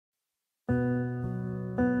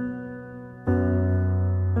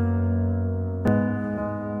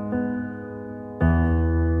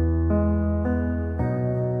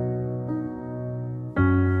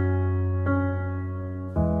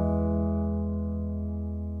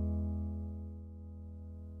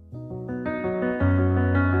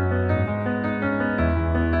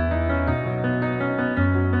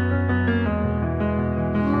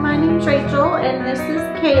Rachel, and this is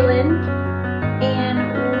Kaylin, and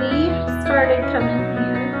we started coming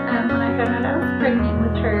here when I found out I was pregnant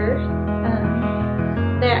with her.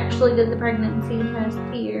 They actually did the pregnancy test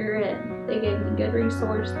here, and they gave me good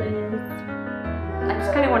resources. I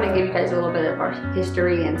just kind of want to give you guys a little bit of our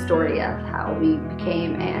history and story of how we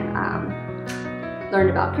became and learned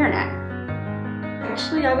about CareNet.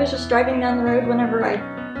 Actually, I was just driving down the road whenever I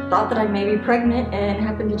thought that I may be pregnant and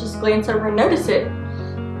happened to just glance over and notice it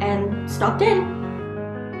and stopped in.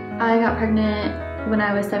 I got pregnant when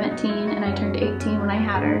I was 17 and I turned 18 when I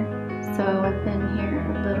had her. So I've been here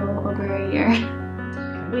a little over a year.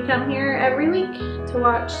 We come here every week to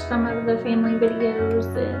watch some of the family videos,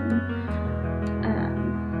 and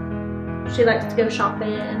she likes to go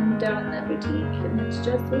shopping down in the boutique, and it's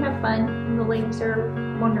just, we have fun, and the ladies are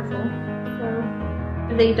wonderful. So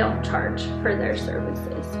they don't charge for their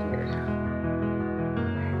services here.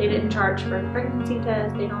 They didn't charge for a pregnancy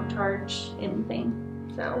test, they don't charge anything,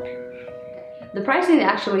 so. The pricing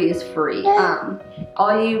actually is free.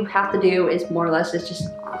 All you have to do is more or less is just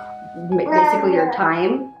basically your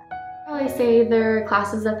time. I say their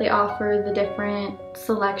classes that they offer, the different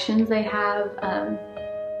selections they have.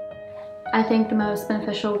 I think the most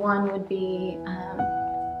beneficial one would be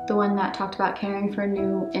the one that talked about caring for a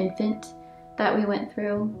new infant that we went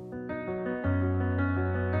through.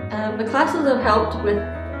 The classes have helped with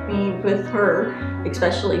me, with her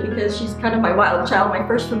especially, because she's kind of my wild child. My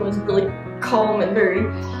first one was really calm and very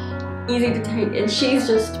easy to take, and she's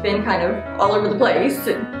just been kind of all over the place.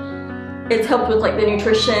 And it's helped with like the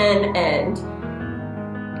nutrition and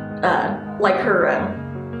like her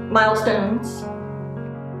milestones.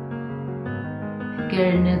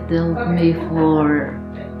 CareNet helped me for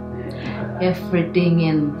everything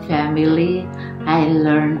in family. I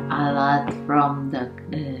learned a lot from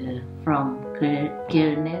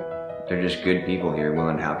CareNet. They're just good people here,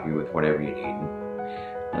 willing to help you with whatever you need.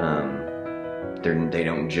 They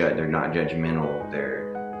don't judge. They're not judgmental.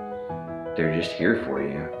 They're just here for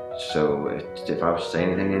you. So if I was to say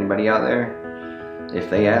anything to anybody out there, if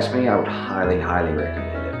they ask me, I would highly, highly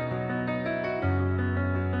recommend it.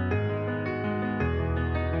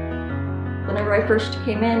 Whenever I first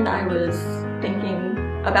came in, I was thinking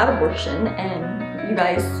about abortion, and you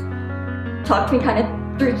guys talked me kind of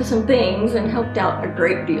through some things and helped out a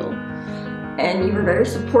great deal. And you were very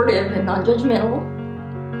supportive and non-judgmental.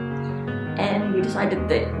 And we decided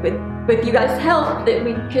that with you guys' help that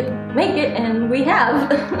we could make it, and we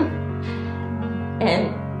have.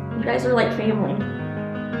 And you guys are like family.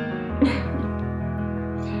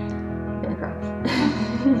 I'm gonna cry.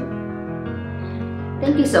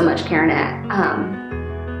 Thank you so much, CareNet.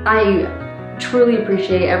 I truly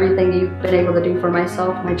appreciate everything you've been able to do for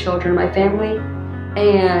myself, my children, my family,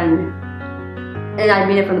 and I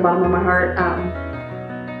mean it from the bottom of my heart.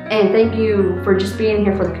 And thank you for just being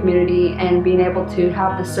here for the community and being able to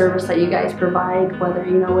have the service that you guys provide, whether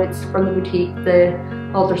it's from the boutique, the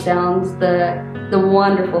ultrasounds, the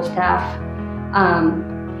wonderful staff.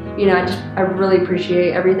 I really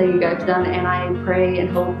appreciate everything you guys have done, and I pray and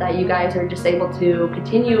hope that you guys are just able to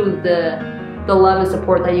continue the love and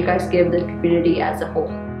support that you guys give the community as a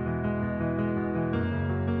whole.